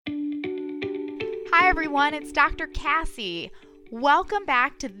Hi everyone, it's Dr. Cassie. Welcome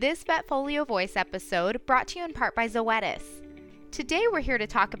back to this Vetfolio Voice episode brought to you in part by Zoetis. Today we're here to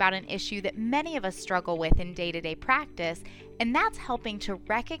talk about an issue that many of us struggle with in day-to-day practice, and that's helping to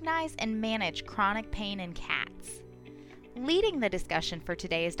recognize and manage chronic pain in cats. Leading the discussion for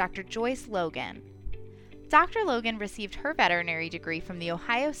today is Dr. Joyce Logan. Dr. Logan received her veterinary degree from The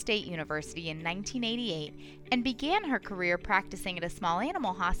Ohio State University in 1988 and began her career practicing at a small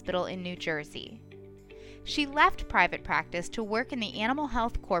animal hospital in New Jersey. She left private practice to work in the animal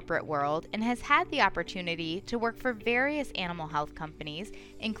health corporate world and has had the opportunity to work for various animal health companies,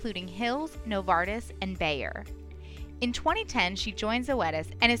 including Hills, Novartis, and Bayer. In 2010, she joined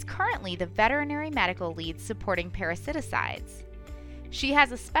Zoetis and is currently the veterinary medical lead supporting parasiticides. She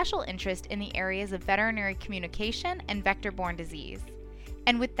has a special interest in the areas of veterinary communication and vector-borne disease.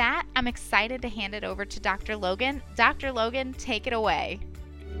 And with that, I'm excited to hand it over to Dr. Logan. Dr. Logan, take it away.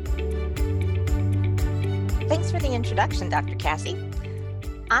 Thanks for the introduction, Dr. Cassie.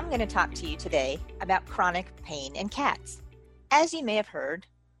 I'm going to talk to you today about chronic pain in cats. As you may have heard,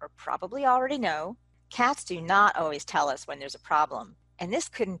 or probably already know, cats do not always tell us when there's a problem, and this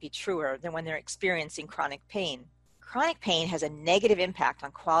couldn't be truer than when they're experiencing chronic pain. Chronic pain has a negative impact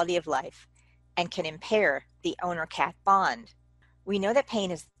on quality of life and can impair the owner-cat bond. We know that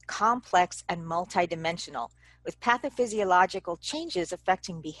pain is complex and multidimensional, with pathophysiological changes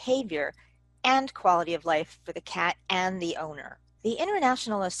affecting behavior and quality of life for the cat and the owner. The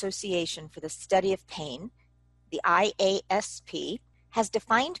International Association for the Study of Pain, the IASP, has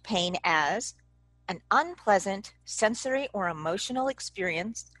defined pain as an unpleasant sensory or emotional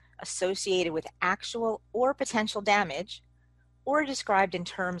experience associated with actual or potential damage, or described in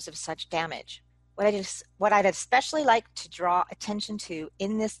terms of such damage. What I'd especially like to draw attention to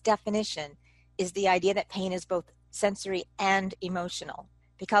in this definition is the idea that pain is both sensory and emotional.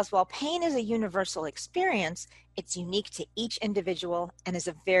 Because while pain is a universal experience, it's unique to each individual and is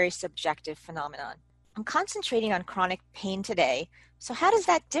a very subjective phenomenon. I'm concentrating on chronic pain today, so how does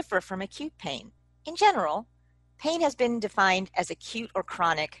that differ from acute pain? In general, pain has been defined as acute or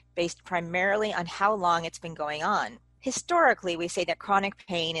chronic based primarily on how long it's been going on. Historically, we say that chronic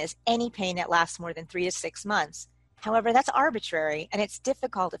pain is any pain that lasts more than 3 to 6 months. However, that's arbitrary, and it's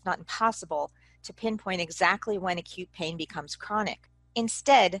difficult, if not impossible, to pinpoint exactly when acute pain becomes chronic.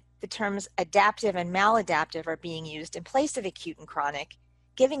 Instead, the terms adaptive and maladaptive are being used in place of acute and chronic,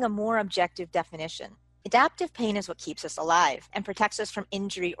 giving a more objective definition. Adaptive pain is what keeps us alive and protects us from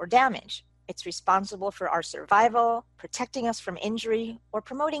injury or damage. It's responsible for our survival, protecting us from injury, or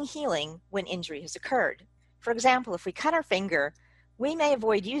promoting healing when injury has occurred. For example, if we cut our finger, we may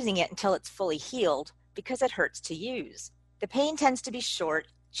avoid using it until it's fully healed because it hurts to use. The pain tends to be short,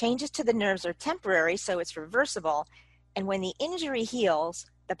 changes to the nerves are temporary, so it's reversible, and when the injury heals,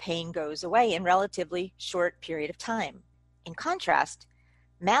 the pain goes away in a relatively short period of time. In contrast,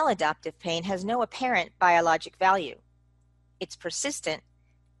 maladaptive pain has no apparent biologic value. It's persistent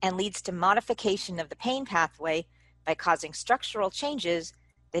and leads to modification of the pain pathway by causing structural changes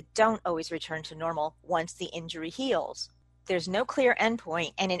that don't always return to normal once the injury heals. There's no clear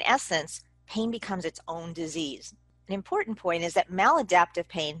endpoint, and in essence, pain becomes its own disease. An important point is that maladaptive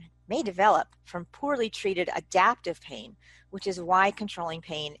pain may develop from poorly treated adaptive pain, which is why controlling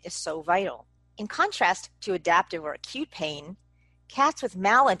pain is so vital. In contrast to adaptive or acute pain, cats with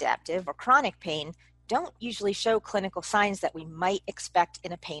maladaptive or chronic pain don't usually show clinical signs that we might expect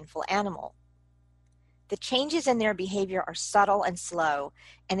in a painful animal. The changes in their behavior are subtle and slow,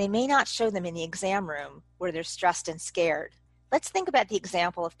 and they may not show them in the exam room where they're stressed and scared. Let's think about the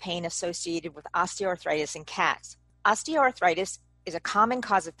example of pain associated with osteoarthritis in cats. Osteoarthritis is a common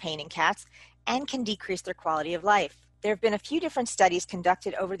cause of pain in cats and can decrease their quality of life. There have been a few different studies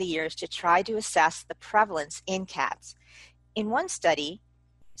conducted over the years to try to assess the prevalence in cats. In one study,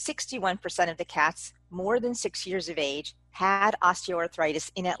 61% of the cats more than 6 years of age had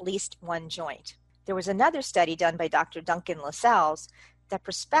osteoarthritis in at least one joint. There was another study done by Dr. Duncan Lascelles that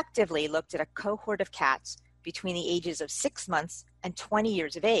prospectively looked at a cohort of cats between the ages of 6 months and 20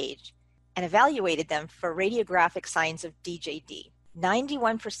 years of age and evaluated them for radiographic signs of DJD.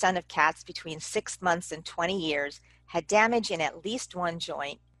 91% of cats between 6 months and 20 years had damage in at least one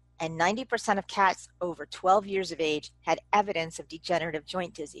joint, and 90% of cats over 12 years of age had evidence of degenerative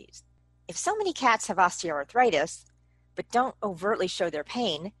joint disease. If so many cats have osteoarthritis, but don't overtly show their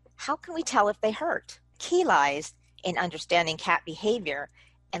pain, how can we tell if they hurt? Key lies in understanding cat behavior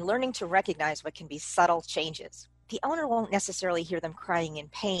and learning to recognize what can be subtle changes. The owner won't necessarily hear them crying in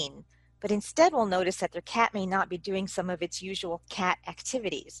pain, but instead will notice that their cat may not be doing some of its usual cat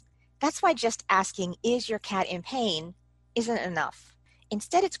activities. That's why just asking, "Is your cat in pain?" isn't enough.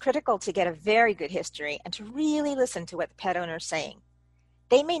 Instead, it's critical to get a very good history and to really listen to what the pet owner is saying.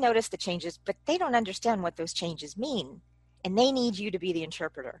 They may notice the changes, but they don't understand what those changes mean, and they need you to be the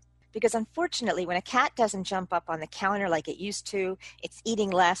interpreter. Because unfortunately, when a cat doesn't jump up on the counter like it used to, it's eating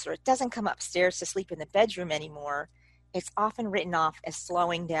less, or it doesn't come upstairs to sleep in the bedroom anymore, it's often written off as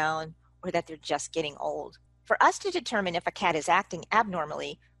slowing down or that they're just getting old. For us to determine if a cat is acting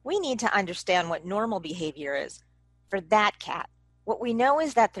abnormally, we need to understand what normal behavior is for that cat. What we know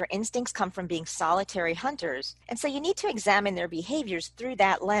is that their instincts come from being solitary hunters, and so you need to examine their behaviors through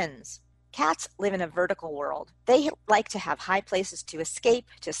that lens. Cats live in a vertical world. They like to have high places to escape,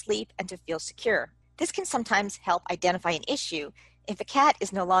 to sleep, and to feel secure. This can sometimes help identify an issue if a cat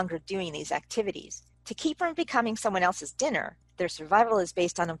is no longer doing these activities. To keep from becoming someone else's dinner, their survival is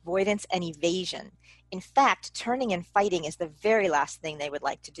based on avoidance and evasion. In fact, turning and fighting is the very last thing they would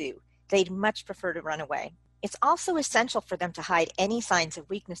like to do. They'd much prefer to run away. It's also essential for them to hide any signs of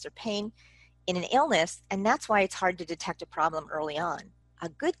weakness or pain in an illness, and that's why it's hard to detect a problem early on. A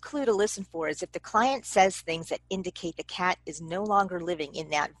good clue to listen for is if the client says things that indicate the cat is no longer living in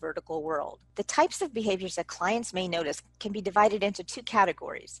that vertical world. The types of behaviors that clients may notice can be divided into two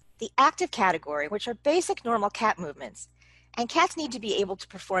categories. The active category, which are basic normal cat movements, and cats need to be able to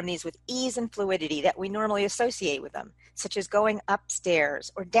perform these with ease and fluidity that we normally associate with them, such as going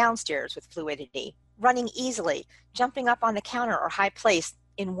upstairs or downstairs with fluidity, running easily, jumping up on the counter or high place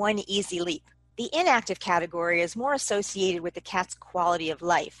in one easy leap. The inactive category is more associated with the cat's quality of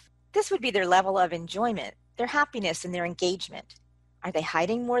life. This would be their level of enjoyment, their happiness, and their engagement. Are they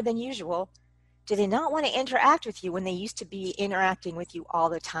hiding more than usual? Do they not want to interact with you when they used to be interacting with you all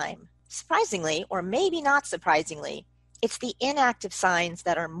the time? Surprisingly, or maybe not surprisingly, it's the inactive signs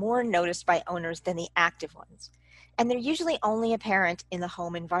that are more noticed by owners than the active ones, and they're usually only apparent in the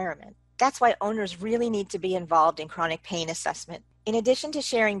home environment. That's why owners really need to be involved in chronic pain assessment. In addition to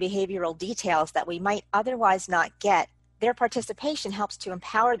sharing behavioral details that we might otherwise not get, their participation helps to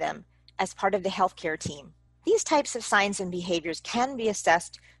empower them as part of the healthcare team. These types of signs and behaviors can be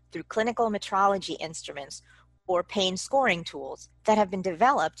assessed through clinical metrology instruments or pain scoring tools that have been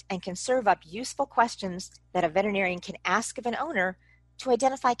developed and can serve up useful questions that a veterinarian can ask of an owner to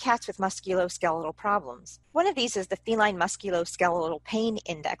identify cats with musculoskeletal problems. One of these is the Feline Musculoskeletal Pain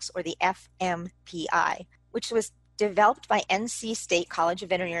Index, or the FMPI, which was developed by NC State College of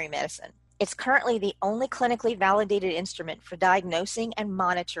Veterinary Medicine. It's currently the only clinically validated instrument for diagnosing and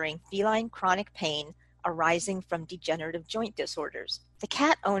monitoring feline chronic pain arising from degenerative joint disorders. The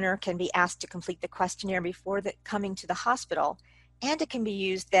cat owner can be asked to complete the questionnaire before coming to the hospital, and it can be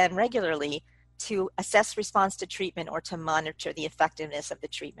used then regularly to assess response to treatment or to monitor the effectiveness of the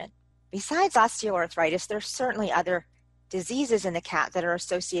treatment. Besides osteoarthritis, there are certainly other diseases in the cat that are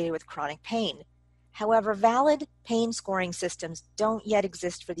associated with chronic pain. However, valid pain scoring systems don't yet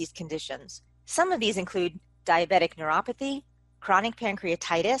exist for these conditions. Some of these include diabetic neuropathy, chronic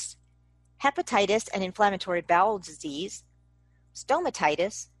pancreatitis, hepatitis and inflammatory bowel disease,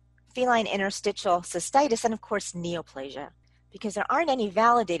 stomatitis, feline interstitial cystitis, and of course neoplasia. Because there aren't any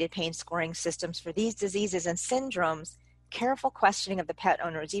validated pain scoring systems for these diseases and syndromes, careful questioning of the pet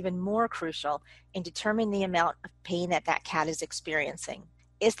owner is even more crucial in determining the amount of pain that cat is experiencing.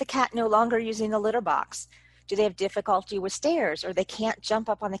 Is the cat no longer using the litter box? Do they have difficulty with stairs, or they can't jump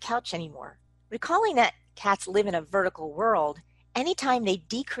up on the couch anymore? Recalling that cats live in a vertical world, anytime they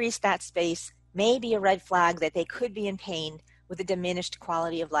decrease that space may be a red flag that they could be in pain with a diminished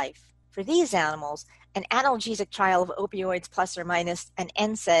quality of life. For these animals, an analgesic trial of opioids plus or minus an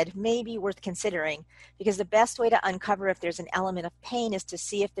NSAID may be worth considering, because the best way to uncover if there's an element of pain is to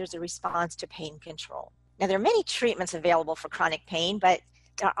see if there's a response to pain control. Now, there are many treatments available for chronic pain, but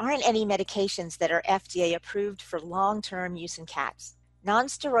there aren't any medications that are FDA approved for long-term use in cats.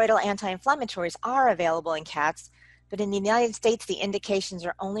 Non-steroidal anti-inflammatories are available in cats, but in the United States, the indications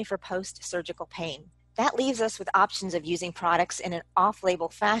are only for post-surgical pain. That leaves us with options of using products in an off-label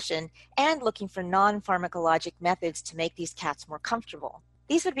fashion and looking for non-pharmacologic methods to make these cats more comfortable.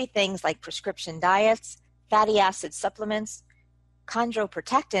 These would be things like prescription diets, fatty acid supplements,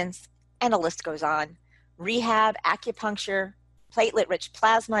 chondroprotectants, and a list goes on. Rehab, acupuncture, platelet-rich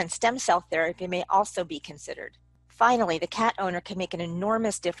plasma, and stem cell therapy may also be considered. Finally, the cat owner can make an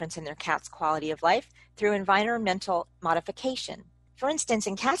enormous difference in their cat's quality of life through environmental modification. For instance,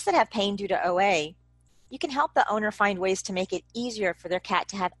 in cats that have pain due to OA, you can help the owner find ways to make it easier for their cat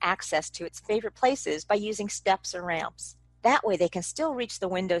to have access to its favorite places by using steps or ramps. That way they can still reach the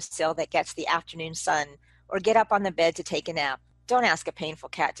windowsill that gets the afternoon sun or get up on the bed to take a nap. Don't ask a painful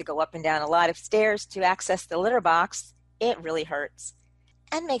cat to go up and down a lot of stairs to access the litter box. It really hurts.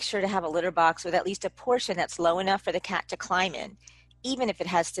 And make sure to have a litter box with at least a portion that's low enough for the cat to climb in. even if it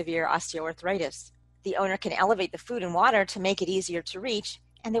has severe osteoarthritis. The owner can elevate the food and water to make it easier to reach,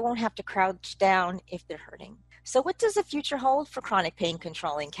 and they won't have to crouch down if they're hurting. So what does the future hold for chronic pain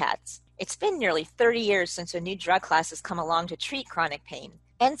control in cats? It's been nearly 30 years since a new drug class has come along to treat chronic pain.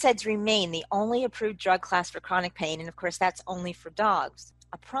 NSAIDs remain the only approved drug class for chronic pain, and of course that's only for dogs.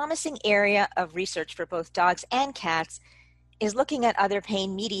 A promising area of research for both dogs and cats is looking at other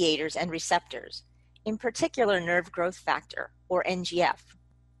pain mediators and receptors, in particular nerve growth factor, or NGF.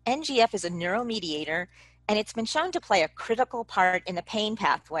 NGF is a neuromediator, and it's been shown to play a critical part in the pain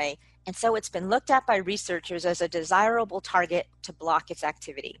pathway, and so it's been looked at by researchers as a desirable target to block its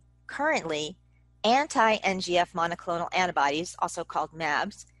activity. Currently, anti-NGF monoclonal antibodies, also called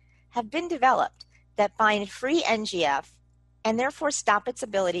mAbs, have been developed that bind free NGF and therefore stop its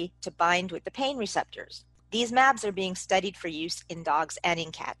ability to bind with the pain receptors. These mAbs are being studied for use in dogs and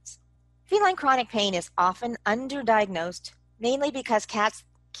in cats. Feline chronic pain is often underdiagnosed, mainly because cats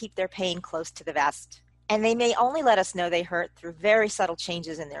keep their pain close to the vest, and they may only let us know they hurt through very subtle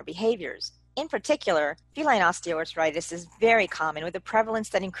changes in their behaviors. In particular, feline osteoarthritis is very common, with a prevalence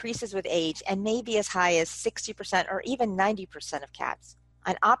that increases with age and may be as high as 60% or even 90% of cats.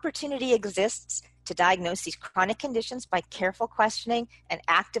 An opportunity exists to diagnose these chronic conditions by careful questioning and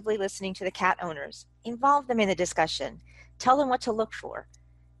actively listening to the cat owners. Involve them in the discussion. Tell them what to look for.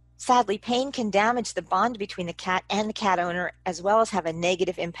 Sadly, pain can damage the bond between the cat and the cat owner, as well as have a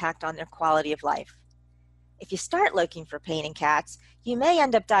negative impact on their quality of life. If you start looking for pain in cats, you may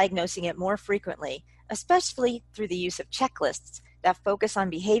end up diagnosing it more frequently, especially through the use of checklists that focus on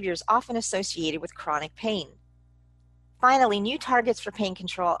behaviors often associated with chronic pain. Finally, new targets for pain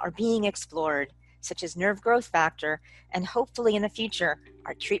control are being explored, such as nerve growth factor, and hopefully in the future,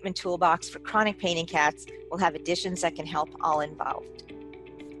 our treatment toolbox for chronic pain in cats will have additions that can help all involved.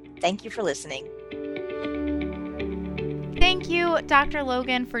 Thank you for listening. Thank you, Dr.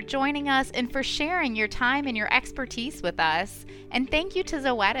 Logan, for joining us and for sharing your time and your expertise with us. And thank you to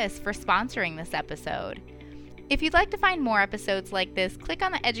Zoetis for sponsoring this episode. If you'd like to find more episodes like this, click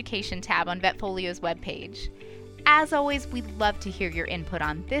on the Education tab on Vetfolio's webpage. As always, we'd love to hear your input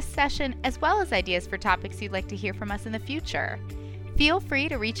on this session, as well as ideas for topics you'd like to hear from us in the future. Feel free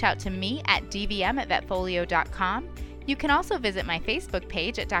to reach out to me at dvm@vetfolio.com. You can also visit my Facebook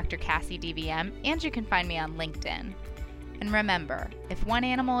page at Dr. Cassie DVM, and you can find me on LinkedIn. And remember, if one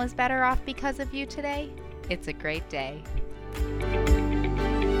animal is better off because of you today, it's a great day.